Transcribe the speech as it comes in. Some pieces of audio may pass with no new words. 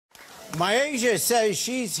Myasia says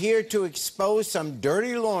she's here to expose some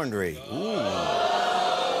dirty laundry. Ooh.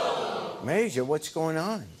 Myasia, what's going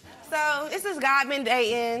on? So, it's this guy I've been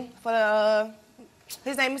dating for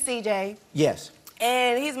his name is CJ. Yes.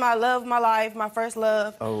 And he's my love of my life, my first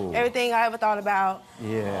love. Oh. Everything I ever thought about.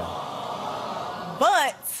 Yeah.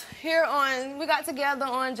 But we got together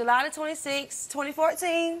on July the 26th,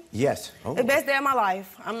 2014. Yes. Oh. The best day of my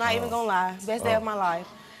life. I'm not even gonna lie. Best day of my life.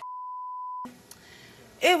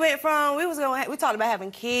 It went from, we talked about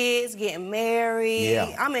having kids, getting married.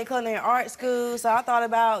 Yeah. I'm in culinary art school, so I thought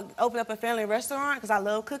about opening up a family restaurant because I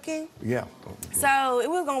love cooking. Yeah. So we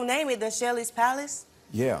was gonna name it the Shelly's Palace.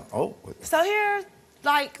 Yeah. Oh. So here,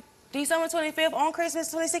 like December 25th on Christmas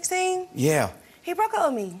 2016, Yeah. he broke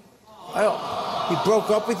up with me. Oh, he broke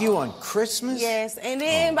up with you on Christmas? Yes, and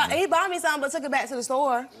then he bought me something but took it back to the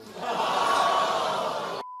store.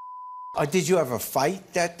 Did you have a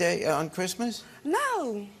fight that day on Christmas?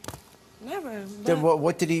 No, never. Then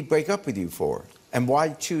what did he break up with you for? And why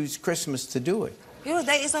choose Christmas to do it? He was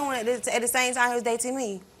dating someone at the same time he was dating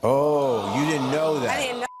me. Oh, you didn't know that?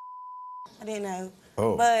 I didn't know.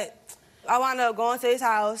 Oh. But I wound up going to his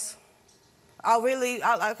house. At the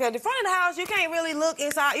front of the house, you can't really look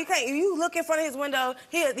inside. You look in front of his window,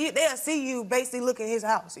 they'll see you basically look at his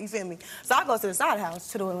house, you feel me? So I go to the side of the house,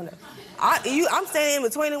 to the window. I'm standing in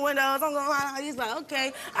between the windows, I'm going, he's like,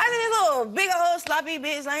 okay. I see this little big old sloppy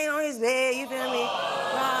bitch laying on his bed, you feel me?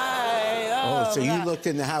 So you looked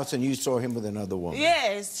in the house and you saw him with another woman?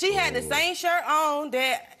 Yes, she had the same shirt on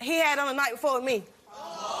that he had on the night before with me.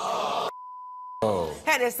 Oh.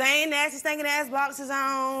 Had the same nasty, stinking ass boxes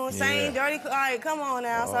on, same dirty, like, come on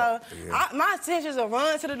now. My intentions are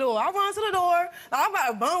run to the door. I run to the door, I'm about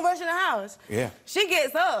to bum rush in the house. Yeah. She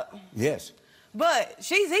gets up. Yes. But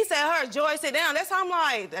he said her, Joy, sit down. That's how I'm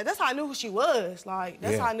like, that's how I knew who she was. Like,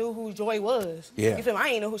 that's how I knew who Joy was. Yeah. You feel me? I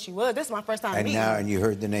didn't know who she was. This is my first time meeting her. And you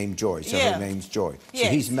heard the name Joy, so her name's Joy. So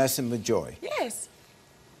he's messing with Joy. Yes.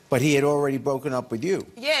 But he had already broken up with you.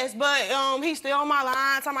 Yes, but he's still on my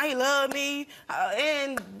line, talking about he loved me,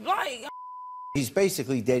 and like... He's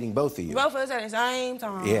basically dating both of you. Both of us at the same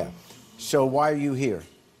time. Yeah. So why are you here?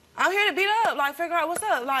 I'm here to beat up, like, figure out what's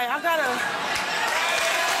up. Like, I gotta...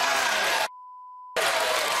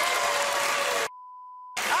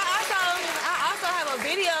 I also have a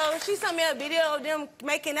video. She sent me a video of them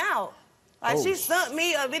making out. Like, she sent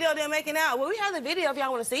me a video of them making out. Well, we have the video if y'all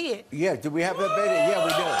want to see it. Yeah, do we have that video? Yeah, we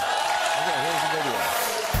do. Okay, here's the video.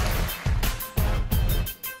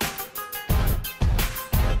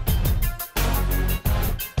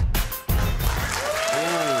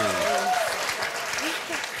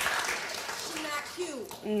 She's not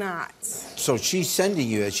cute. Not. So she's sending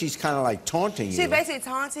you, she's kind of like taunting you. She's basically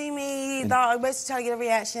taunting me, basically trying to get a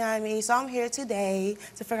reaction out of me. So I'm here today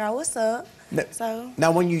to figure out what's up.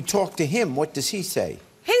 Now, when you talk to him, what does he say?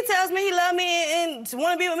 He tells me he loves me and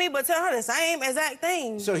want to be with me, but tell her the same exact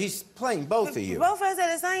thing. So he's playing both of you? Both of us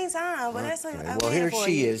at the same time, but that's well, here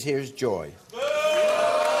she is. Here's Joy.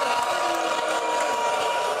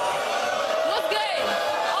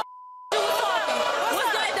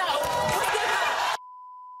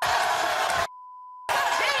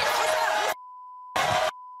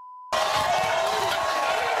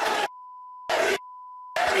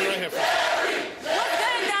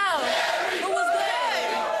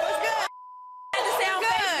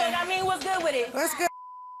 That's good.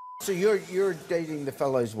 So you're dating the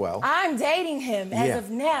fella as well? I'm dating him as of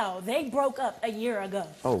now. They broke up a year ago.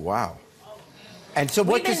 Oh, wow. And so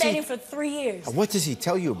what We've been dating for 3 years. What does he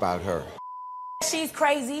tell you about her? She's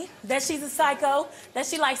crazy, that she's a psycho, that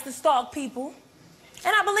she likes to stalk people.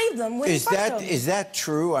 And I believe them when Is that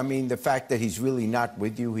true? I mean, the fact that he's really not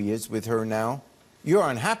with you, he is with her now? You're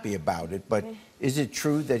unhappy about it, but is it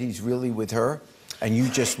true that he's really with her and you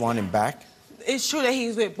just want him back? It's true that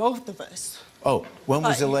he's with both of us. Oh, when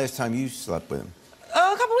was the last time you slept with him?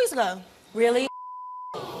 A couple weeks ago. Really?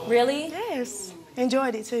 Really? Yes.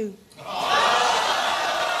 Enjoyed it, too.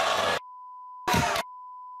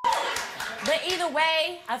 But either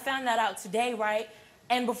way, I found that out today, right?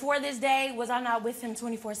 And before this day, was I not with him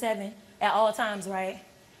 24/7 at all times, right?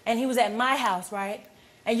 And he was at my house, right?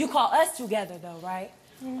 And you call us together, though, right?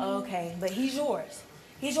 Okay, but he's yours.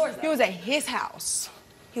 He's yours, though. He was at his house.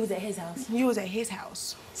 He was at his house. You was at his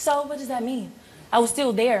house. So what does that mean? I was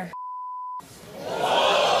still there.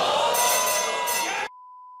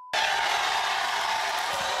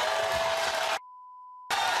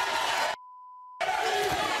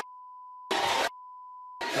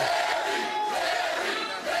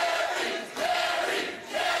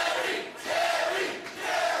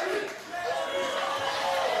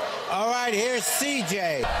 All right, here's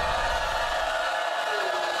CJ.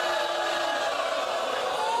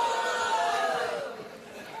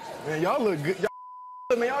 Man, y'all look good.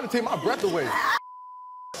 Man, y'all take my breath away.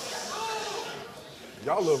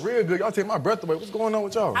 Y'all look real good. Y'all take my breath away. What's going on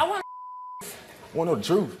with y'all? I want to know the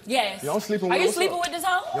truth. Yes. Y'all sleeping with her? her? Are you sleeping with this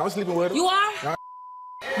hoe? Y'all sleeping with her? You are?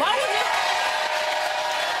 Why would you?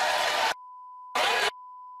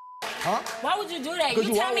 Huh? Why would you do that?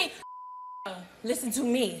 You tell me. Listen to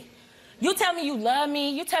me. You tell me you love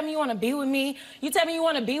me. You tell me you want to be with me. You tell me you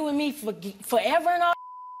want to be with me forever and all.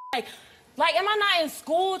 Like, am I not in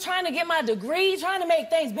school trying to get my degree, trying to make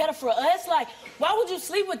things better for us? Like, why would you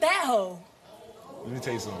sleep with that hoe? Let me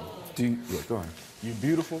tell you something. Yeah, go on. You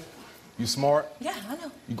beautiful. You smart. Yeah, I know.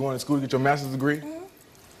 You going to school to get your master's degree. Mm-hmm.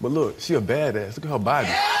 But look, she a badass. Look at her body.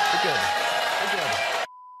 Look at her. Look at her.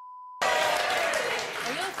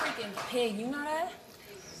 Are you a freaking pig? You know that?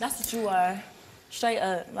 That's what you are. Straight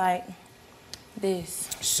up, like this.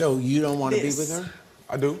 So you don't want to be with her?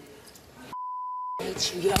 I do.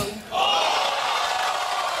 Bitch, yo.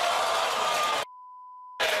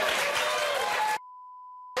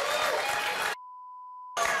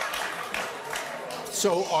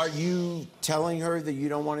 So are you telling her that you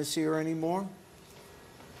don't want to see her anymore?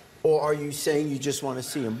 Or are you saying you just want to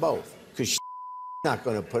see them both? Because she's not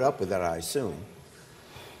going to put up with that, I assume.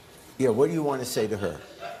 Yeah, what do you want to say to her?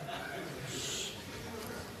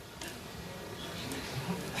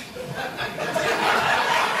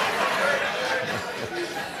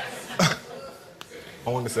 I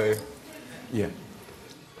want to say, yeah.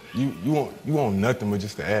 You want nothing but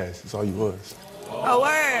just the ass. That's all you was. Oh,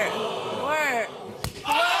 word. Word.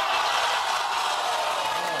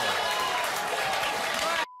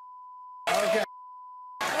 Okay.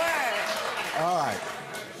 Word. All right.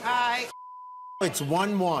 All right. It's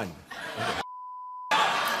 1-1.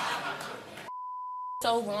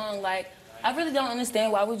 So wrong, like, I really don't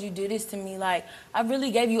understand why would you do this to me. Like, I really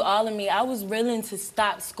gave you all of me. I was willing to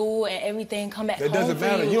stop school and everything, come back home. That doesn't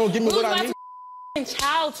matter. You don't give me what I need.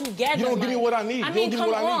 Child together. You don't give me what I need. I You mean, don't give me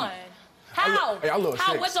come what I on. need. How? I love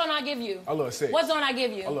How? sex. What zone I give you? I love sex. What zone I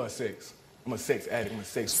give you? I love sex. I'm a sex addict. I'm a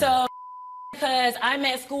sex So, fan. because I'm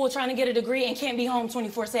at school trying to get a degree and can't be home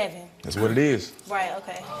 24/7. That's what it is. Right,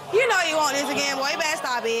 okay. You know you want this again, boy. You better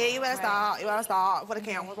stop it. You better stop. You better stop. For the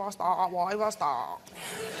cameras, you better stop, boy. You better stop.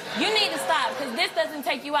 You need to stop, because this doesn't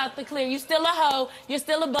take you out the clear. You still a hoe, you're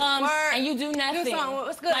still a bum, Word. and you do nothing. Do something.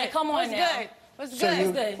 What's good? Like, come on What's now. good? What's So good? you-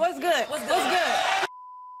 What's good? What's good? What's good? What's good?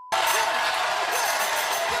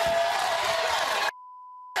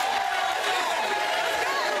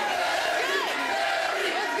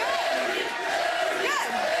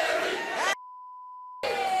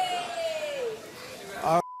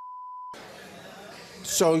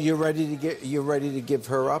 So you're ready to give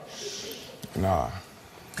her up? Nah.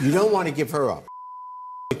 You don't want to give her up,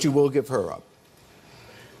 but you will give her up.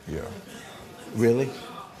 Yeah. Really?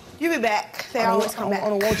 You be back. They always come back. I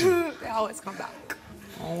don't want you. They always come back.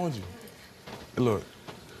 I don't want you. Hey, look.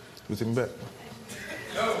 You take me back.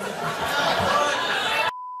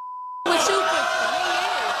 With you for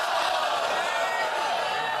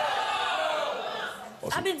 3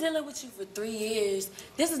 years. I've been dealing with you for 3 years.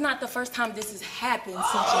 This is not the first time this has happened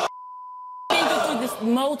since you been through this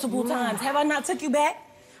multiple times. Have I not took you back?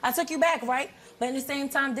 I took you back, right? But at the same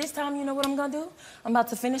time, this time, you know what I'm gonna do? I'm about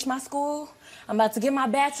to finish my school. I'm about to get my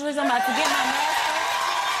bachelor's. I'm about to get my master's.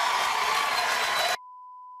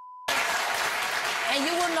 And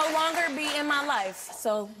you will no longer be in my life.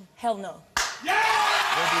 So, hell no.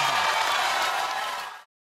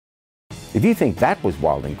 If you think that was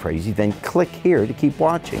wild and crazy, then click here to keep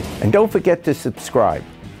watching. And don't forget to subscribe.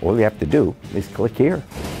 All you have to do is click here.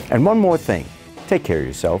 And one more thing, take care of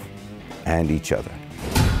yourself and each other.